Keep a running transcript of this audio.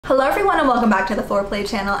Hello everyone and welcome back to the Foreplay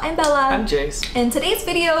channel. I'm Bella. I'm Jace. In today's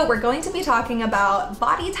video, we're going to be talking about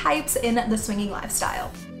body types in the swinging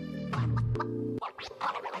lifestyle.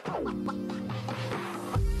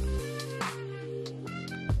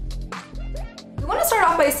 We want to start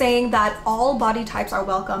off by saying that all body types are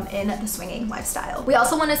welcome in the swinging lifestyle. We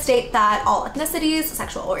also want to state that all ethnicities,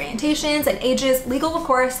 sexual orientations, and ages, legal of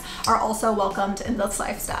course, are also welcomed in this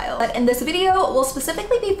lifestyle. But in this video, we'll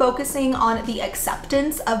specifically be focusing on the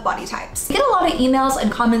acceptance of body types. We get a lot of emails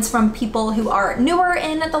and comments from people who are newer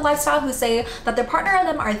in the lifestyle who say that their partner and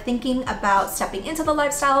them are thinking about stepping into the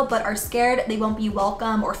lifestyle but are scared they won't be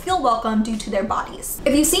welcome or feel welcome due to their bodies.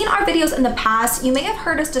 If you've seen our videos in the past, you may have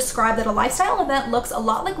heard us describe that a lifestyle event looks a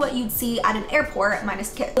lot like what you'd see at an airport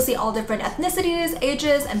minus kids. You'll see all different ethnicities,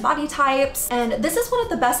 ages, and body types. And this is one of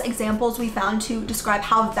the best examples we found to describe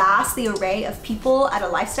how vast the array of people at a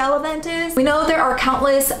lifestyle event is. We know there are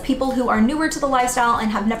countless people who are newer to the lifestyle and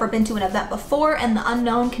have never been to an event before, and the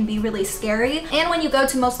unknown can be really scary. And when you go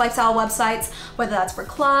to most lifestyle websites, whether that's for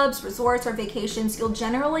clubs, resorts, or vacations, you'll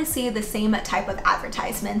generally see the same type of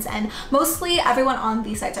advertisements. And mostly everyone on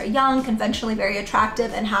these sites are young, conventionally very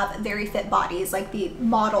attractive, and have very fit bodies, like the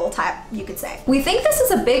model type, you could say. We think this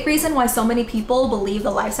is a big reason why so many people believe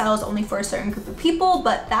the lifestyle is only for a certain group of people,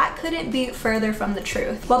 but that couldn't be further from the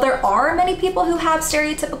truth. While there are many people who have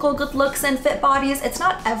stereotypical good looks and fit bodies, it's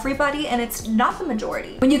not everybody and it's not the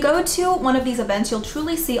majority. When you go to one of these events, you'll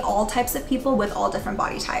truly see all types of people with all different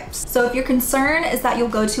body types. So if your concern is that you'll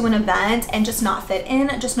go to an event and just not fit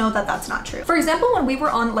in, just know that that's not true. For example, when we were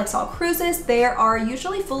on lifestyle cruises, there are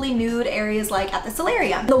usually fully nude areas like at the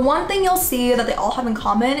solarium. The one thing you'll see that they all have in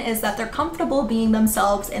common is that they're comfortable being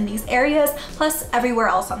themselves in these areas, plus everywhere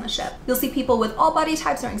else on the ship. You'll see people with all body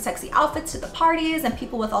types wearing sexy outfits to the parties and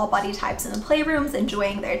people with all body types in the playrooms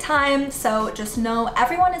enjoying their time. So just know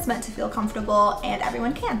everyone is meant to feel comfortable and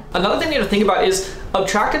everyone can. Another thing you need to think about is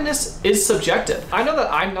attractiveness is subjective. I know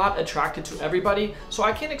that I'm not attracted to everybody, so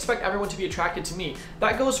I can't expect everyone to be attracted to me.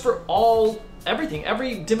 That goes for everything,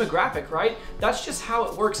 every demographic, right? That's just how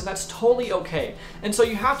it works, and that's totally okay. And so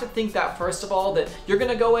you have to think that, first of all, that you're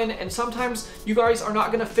gonna go in and sometimes you guys are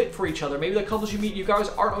not gonna fit for each other. Maybe the couples you meet, you guys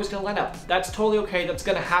aren't always gonna line up. That's totally okay, that's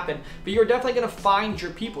gonna happen. But you're definitely gonna find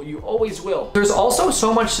your people, you always will. There's also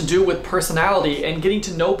so much to do with personality and getting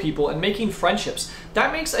to know people and making friendships.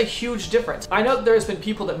 That makes a huge difference. I know that there's been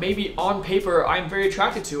people that maybe on paper I'm very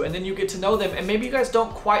attracted to, and then you get to know them and maybe you guys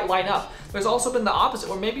don't quite line up. There's also been the opposite,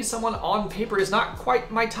 where maybe someone on paper is not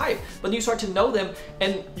quite my type, but then you start to know them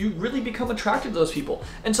and you really become attracted to those people.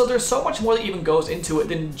 And so there's so much more that even goes into it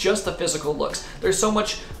than just the physical looks. There's so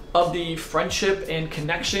much of the friendship and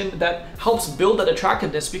connection that helps build that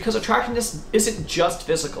attractiveness, because attractiveness isn't just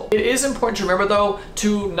physical. It is important to remember though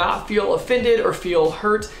to not feel offended or feel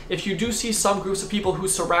hurt if you do see some groups of people who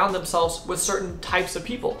surround themselves with certain types of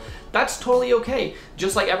people. That's totally okay.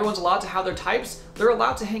 Just like everyone's allowed to have their types, they're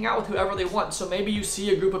allowed to hang out with whoever they want. So maybe you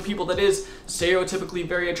see a group of people that is stereotypically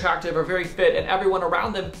very attractive or very fit, and everyone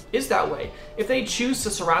around them is that way. If they choose to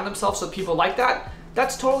surround themselves with people like that,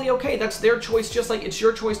 that's totally okay. That's their choice, just like it's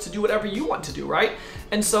your choice to do whatever you want to do, right?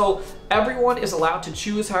 And so everyone is allowed to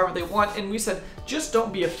choose however they want. And we said, just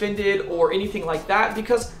don't be offended or anything like that,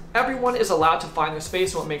 because everyone is allowed to find their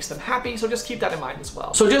space and what makes them happy, so just keep that in mind as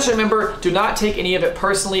well. So just remember, do not take any of it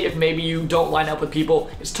personally if maybe you don't line up with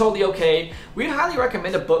people. It's totally okay. We'd highly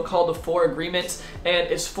recommend a book called The 4 Agreements, and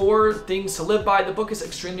it's 4 things to live by. The book is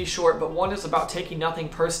extremely short, but one is about taking nothing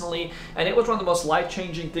personally, and it was one of the most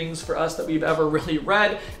life-changing things for us that we've ever really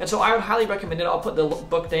read, and so I would highly recommend it. I'll put the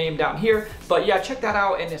book name down here, but yeah, check that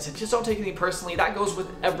out, and just don't take anything personally. That goes with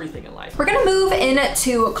everything in life. We're gonna move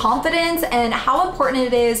into confidence and how important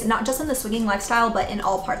it is, not just in the swinging lifestyle, but in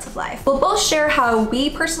all parts of life. We'll both share how we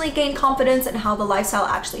personally gained confidence and how the lifestyle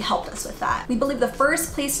actually helped us with that. We believe the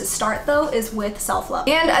first place to start though is with self-love.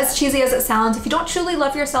 And as cheesy as it sounds, if you don't truly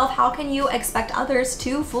love yourself, how can you expect others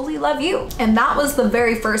to fully love you? And that was the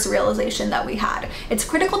very first realization that we had. It's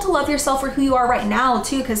critical to love yourself for who you are right now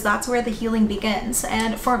too, because that's where the healing begins.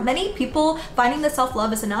 And for many people, finding the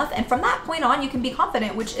self-love is enough, and from that point on you can be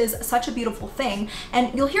confident, which is such a beautiful thing.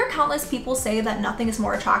 And you'll hear countless people say that nothing is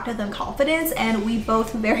more attractive than confidence, and we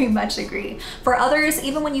both very much agree. For others,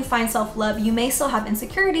 even when you find self-love, you may still have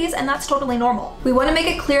insecurities, and that's totally normal. We want to make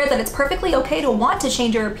it clear that it's perfectly okay to want to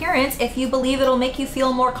change your appearance if you believe it'll make you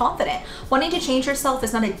feel more confident. Wanting to change yourself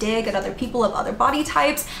is not a dig at other people of other body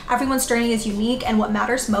types. Everyone's journey is unique, and what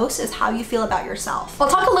matters most is how you feel about yourself. I'll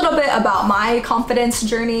talk a little bit about my confidence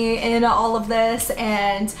journey in all of this,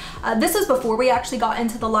 and this is before we actually got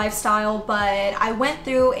into the lifestyle, but I went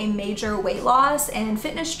through a major weight loss and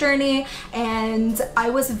fitness fitness journey, and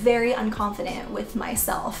I was very unconfident with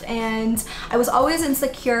myself, and I was always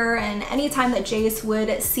insecure, and anytime that Jace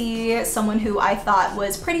would see someone who I thought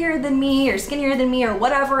was prettier than me or skinnier than me or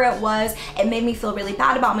whatever it was, it made me feel really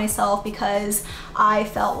bad about myself because I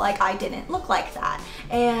felt like I didn't look like that.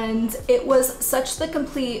 And it was such the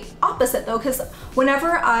complete opposite though, because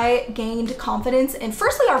whenever I gained confidence in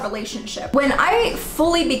firstly our relationship, when I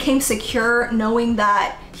fully became secure knowing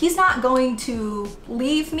that he's not going to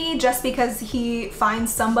leave me just because he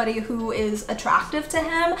finds somebody who is attractive to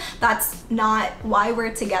him, that's not why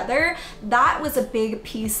we're together, that was a big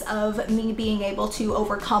piece of me being able to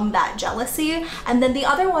overcome that jealousy. And then the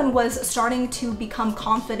other one was starting to become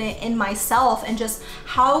confident in myself and just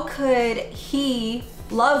how could he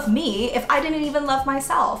love me if I didn't even love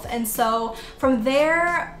myself. And so from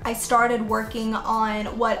there I started working on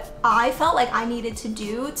what I felt like I needed to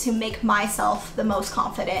do to make myself the most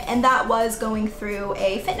confident, and that was going through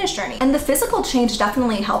a fitness journey. And the physical change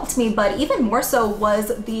definitely helped me, but even more so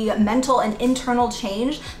was the mental and internal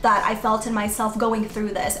change that I felt in myself going through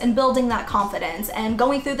this and building that confidence and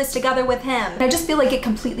going through this together with him. And I just feel like it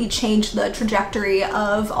completely changed the trajectory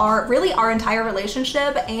of our entire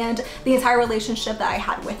relationship and the entire relationship that I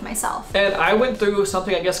had with myself. And I went through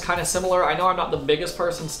something I guess kind of similar. I know I'm not the biggest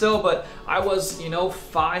person still, but I was, you know,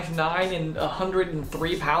 5'9" and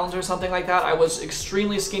 103 pounds or something like that. I was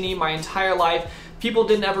extremely skinny my entire life. People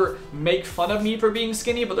didn't ever make fun of me for being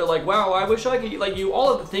skinny, but they're like, wow, I wish I could eat like you.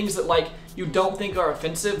 All of the things that like you don't think are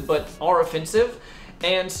offensive, but are offensive.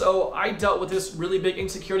 And so I dealt with this really big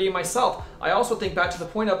insecurity in myself. I also think back to the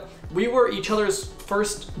point of we were each other's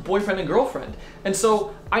first boyfriend and girlfriend. And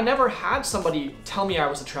so I never had somebody tell me I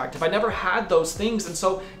was attractive. I never had those things. And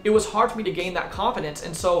so it was hard for me to gain that confidence.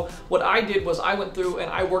 And so what I did was I went through and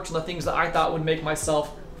I worked on the things that I thought would make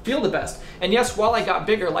myself feel the best. And yes, while I got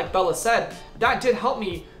bigger, like Bella said, that did help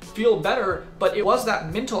me feel better, but it was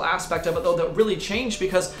that mental aspect of it though that really changed,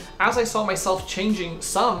 because as I saw myself changing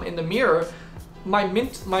some in the mirror, my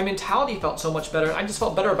mentality felt so much better, and I just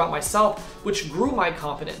felt better about myself, which grew my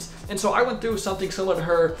confidence. And so I went through something similar to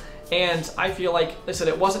her, and I feel like I said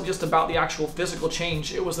it wasn't just about the actual physical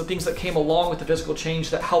change, it was the things that came along with the physical change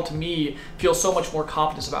that helped me feel so much more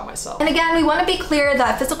confidence about myself. And again, we want to be clear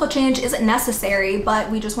that physical change isn't necessary, but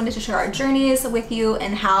we just wanted to share our journeys with you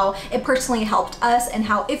and how it personally helped us, and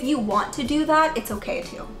how if you want to do that, it's okay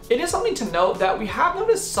too. It is something to note that we have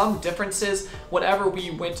noticed some differences whenever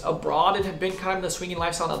we went abroad and have been kind of in the swinging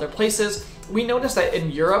lifestyle in other places. We noticed that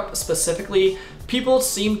in Europe specifically, people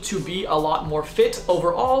seem to be a lot more fit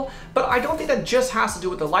overall, but I don't think that just has to do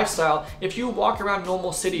with the lifestyle. If you walk around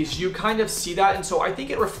normal cities, you kind of see that, and so I think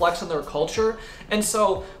it reflects on their culture. And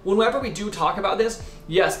so whenever we do talk about this,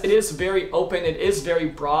 yes, it is very open, it is very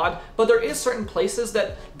broad, but there is certain places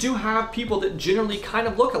that do have people that generally kind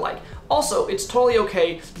of look alike. Also, it's totally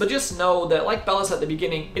okay, but just know that, like Bella said at the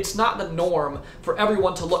beginning, it's not the norm for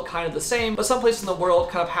everyone to look kind of the same, but some places in the world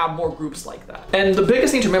kind of have more groups like that. And the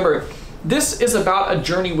biggest thing to remember, this is about a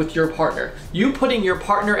journey with your partner. You putting your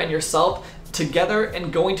partner and yourself together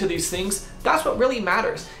and going to these things, that's what really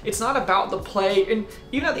matters. It's not about the play, and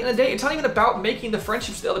even at the end of the day, it's not even about making the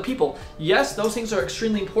friendships with other people. Yes, those things are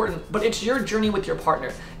extremely important, but it's your journey with your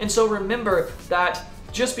partner. And so remember that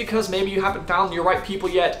just because maybe you haven't found your right people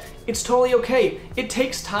yet, it's totally okay. It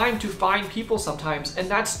takes time to find people sometimes, and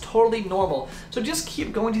that's totally normal. So just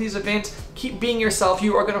keep going to these events, keep being yourself.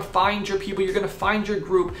 You are gonna find your people, you're gonna find your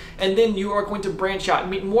group, and then you are going to branch out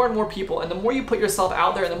and meet more and more people. And the more you put yourself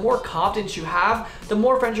out there and the more confidence you have, the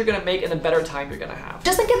more friends you're gonna make and the better time you're gonna have.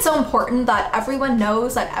 Just think it's so important that everyone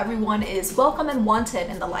knows that everyone is welcome and wanted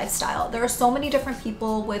in the lifestyle. There are so many different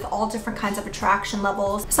people with all different kinds of attraction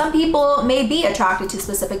levels. Some people may be attracted to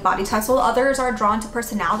specific body types, while others are drawn to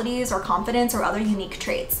personalities or confidence or other unique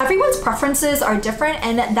traits. Everyone's preferences are different,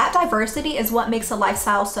 and that diversity is what makes a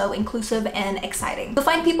lifestyle so inclusive and exciting. You'll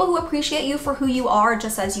find people who appreciate you for who you are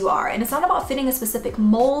just as you are, and it's not about fitting a specific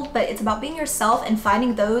mold, but it's about being yourself and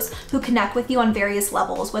finding those who connect with you on various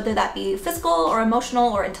levels, whether that be physical or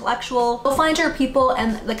emotional or intellectual. You'll find your people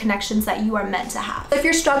and the connections that you are meant to have. If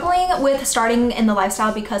you're struggling with starting in the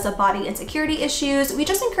lifestyle because of body insecurity issues, we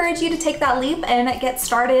just encourage you to take that leap and get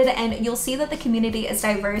started, and you'll see that the community is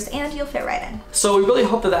diverse and you'll fit right in. So we really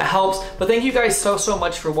hope that that helps, but thank you guys so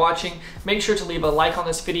much for watching. Make sure to leave a like on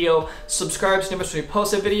this video, subscribe to never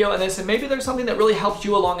post a video, and then maybe there's something that really helped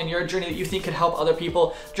you along in your journey that you think could help other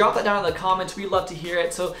people. Drop that down in the comments, we'd love to hear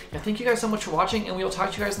it. So yeah, thank you guys so much for watching, and we will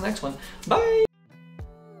talk to you guys in the next one. Bye!